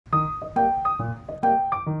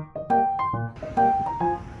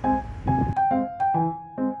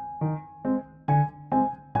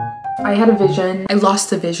I had a vision. I lost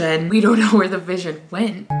the vision. We don't know where the vision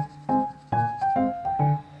went.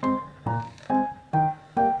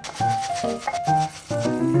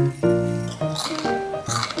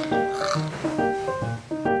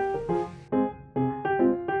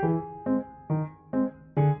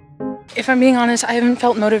 If I'm being honest, I haven't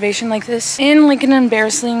felt motivation like this in like an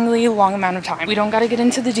embarrassingly long amount of time. We don't gotta get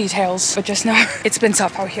into the details, but just know it's been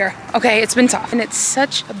tough out here. Okay, it's been tough. And it's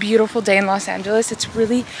such a beautiful day in Los Angeles. It's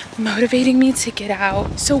really motivating me to get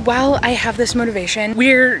out. So while I have this motivation,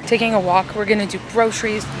 we're taking a walk. We're gonna do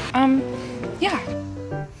groceries. Yeah.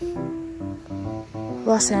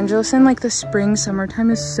 Los Angeles in like the spring,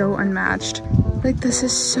 summertime is so unmatched. Like, this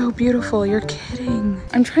is so beautiful. You're kidding.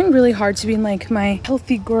 I'm trying really hard to be in like my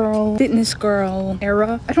healthy girl, fitness girl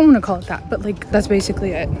era. I don't want to call it that, but like that's basically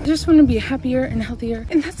it. I just want to be happier and healthier.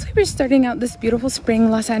 And that's why we're starting out this beautiful spring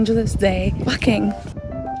Los Angeles day walking.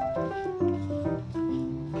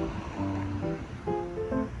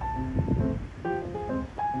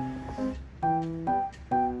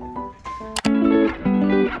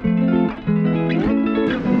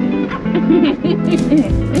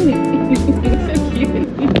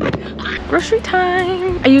 Grocery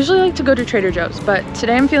time! I usually like to go to Trader Joe's, but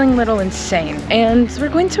today I'm feeling a little insane. And we're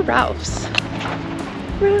going to Ralph's.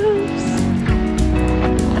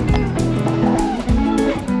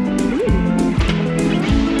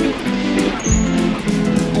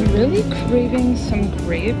 I'm really craving some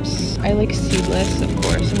grapes. I like seedless, of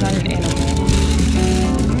course. I'm not an animal.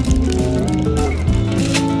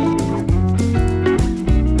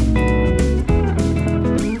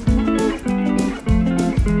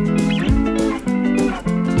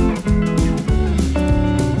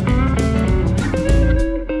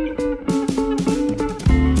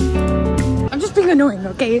 Annoying,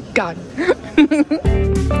 okay? God.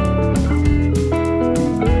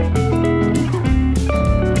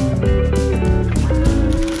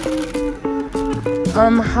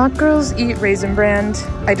 Hot girls eat Raisin Bran.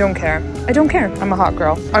 I don't care. I don't care. I'm a hot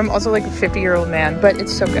girl. I'm also like a 50-year-old man, but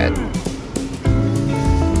it's so good.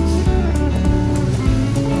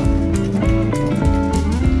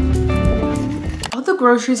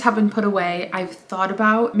 Groceries have been put away. I've thought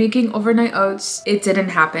about making overnight oats. It didn't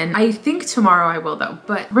happen. I think tomorrow I will though,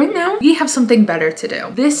 but right now we have something better to do.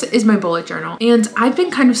 This is my bullet journal and I've been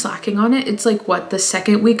kind of slacking on it. It's like what, the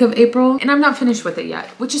second week of April, and I'm not finished with it yet,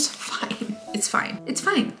 which is fine. It's fine. It's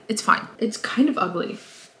fine. It's fine. It's kind of ugly.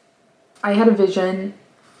 I had a vision.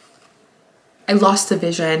 I lost the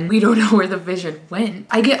vision. We don't know where the vision went.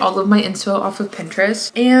 I get all of my info off of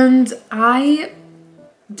Pinterest and I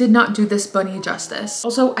did not do this bunny justice.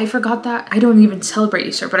 Also, I forgot that I don't even celebrate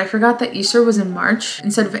Easter, but I forgot that Easter was in March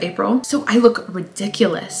instead of April. So I look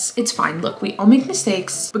ridiculous. It's fine. Look, we all make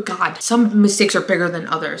mistakes, but God, some mistakes are bigger than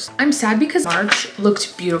others. I'm sad because March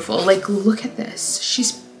looked beautiful. Like, look at this.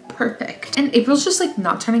 She's perfect. And April's just like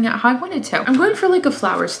not turning out how I wanted to. I'm going for like a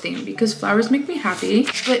flowers theme because flowers make me happy,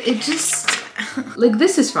 but it just, like,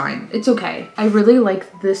 this is fine. It's okay. I really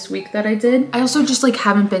like this week that I did. I also just like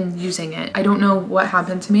haven't been using it. I don't know what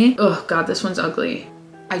happened to me. Oh God, this one's ugly.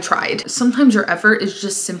 I tried. Sometimes your effort is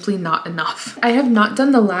just simply not enough. I have not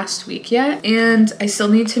done the last week yet, and I still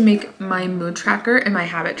need to make my mood tracker and my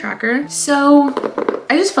habit tracker. So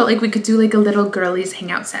I just felt like we could do like a little girlies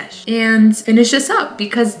hangout sesh and finish this up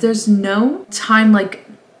because there's no time like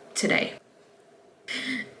today.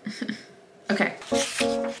 Okay.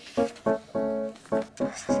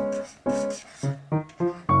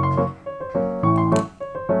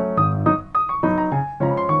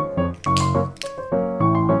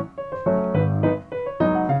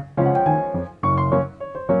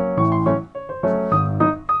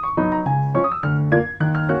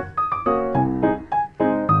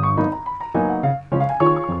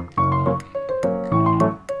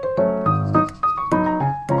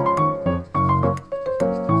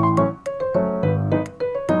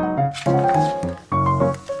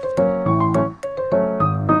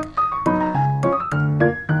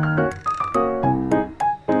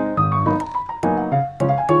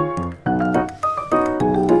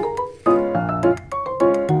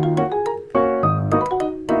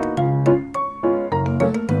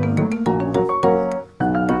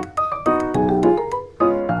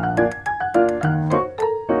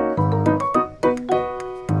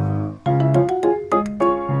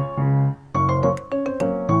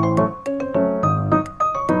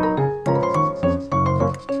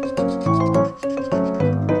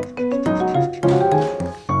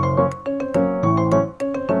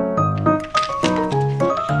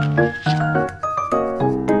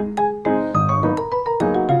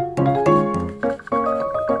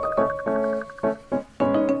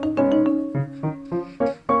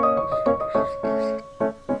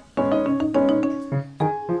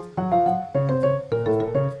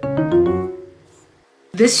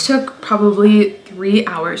 This took probably 3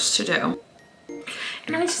 hours to do.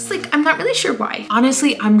 And I was just like, I'm not really sure why.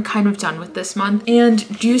 Honestly, I'm kind of done with this month.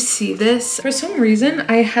 And do you see this? For some reason,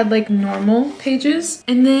 I had like normal pages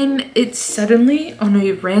and then it suddenly on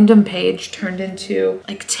a random page turned into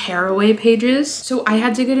like tearaway pages. So I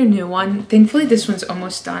had to get a new one. Thankfully, this one's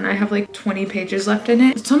almost done. I have like 20 pages left in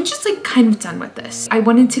it. So I'm just like kind of done with this. I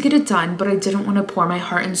wanted to get it done, but I didn't want to pour my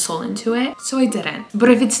heart and soul into it. So I didn't. But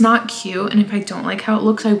if it's not cute and if I don't like how it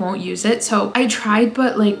looks, I won't use it. So I tried,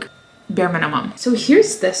 but like bare minimum. So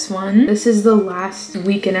here's this one. This is the last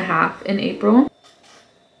week and a half in April.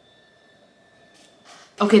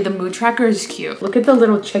 Okay, the mood tracker is cute. Look at the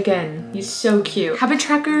little chicken. He's so cute. Habit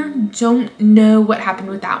tracker, don't know what happened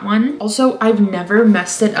with that one. Also, I've never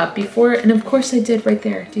messed it up before. And of course I did right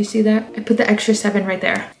there. Do you see that? I put the extra 7 right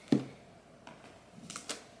there.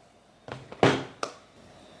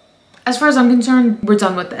 As far as I'm concerned, we're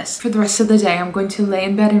done with this. For the rest of the day, I'm going to lay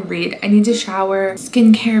in bed and read. I need to shower,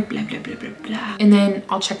 skincare, blah, blah, blah, blah, blah. And then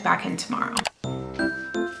I'll check back in tomorrow.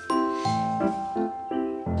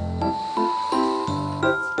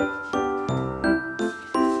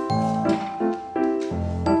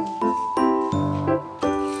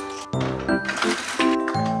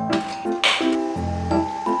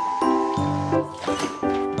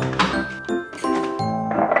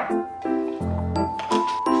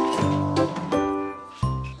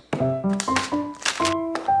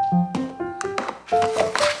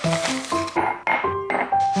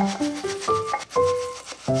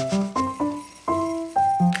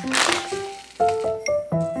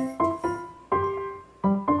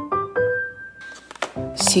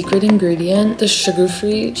 Secret ingredient, the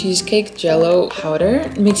sugar-free cheesecake jello powder.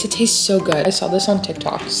 It makes it taste so good. I saw this on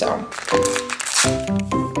TikTok, so.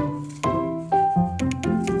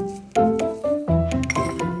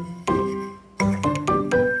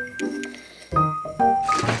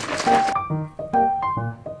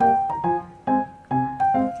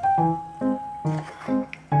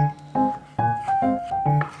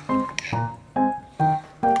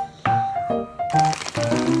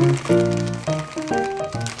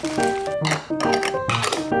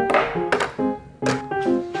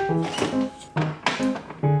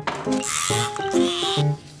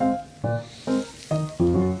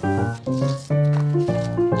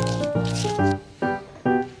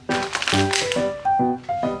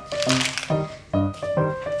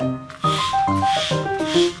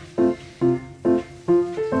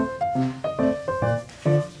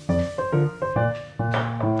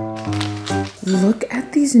 Look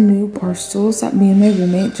at these new bar stools that me and my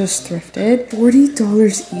roommate just thrifted.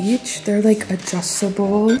 $40 each. They're like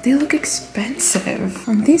adjustable. They look expensive.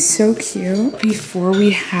 Aren't they so cute? Before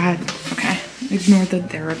we had, okay, ignore the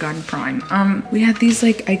Theragun Prime. We had these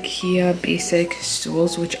like IKEA basic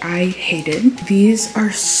stools, which I hated. These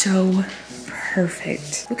are so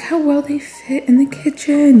perfect. Look how well they fit in the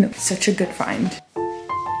kitchen. Such a good find.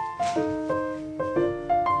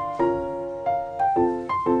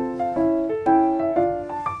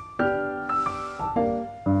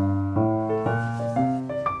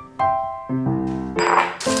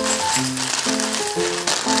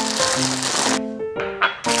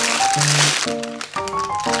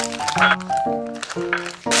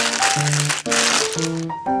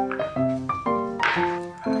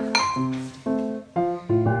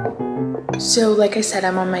 So like I said,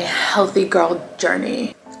 I'm on my healthy girl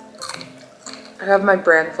journey. I have my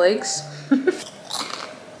bran flakes.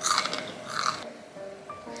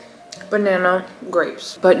 Banana,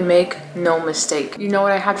 grapes. But make no mistake. You know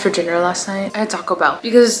what I had for dinner last night? I had Taco Bell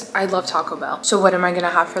because I love Taco Bell. So what am I gonna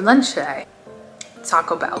have for lunch today?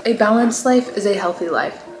 Taco Bell. A balanced life is a healthy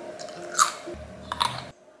life.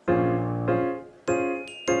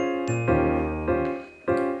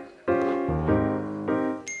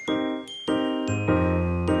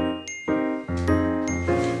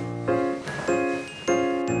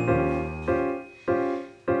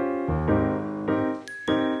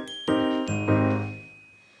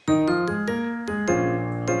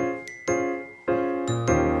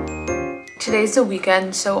 Today's the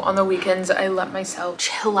weekend, so on the weekends I let myself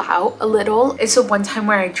chill out a little. It's the one time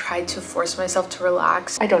where I tried to force myself to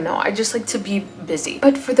relax. I don't know, I just like to be busy.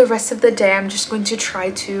 But for the rest of the day, I'm just going to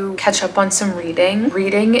try to catch up on some reading.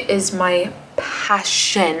 Reading is my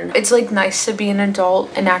passion. It's like nice to be an adult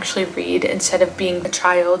and actually read instead of being a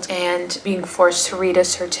child and being forced to read a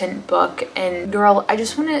certain book. And girl, I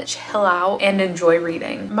just want to chill out and enjoy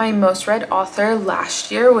reading. My most read author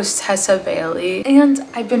last year was Tessa Bailey, and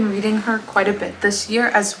I've been reading her quite a bit this year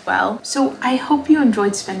as well. So I hope you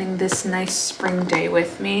enjoyed spending this nice spring day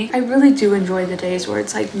with me. I really do enjoy the days where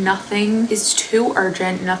it's like nothing is too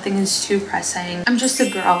urgent, nothing is too pressing. I'm just a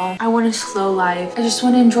girl. I want a slow life. I just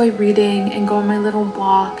want to enjoy reading and go on my little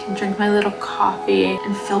walk and drink my little coffee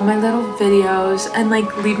and film my little videos and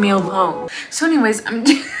like leave me alone. So anyways,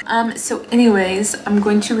 I'm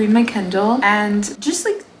going to read my Kindle and just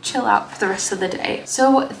like chill out for the rest of the day.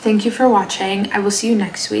 So thank you for watching. I will see you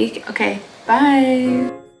next week. Okay,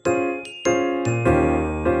 bye.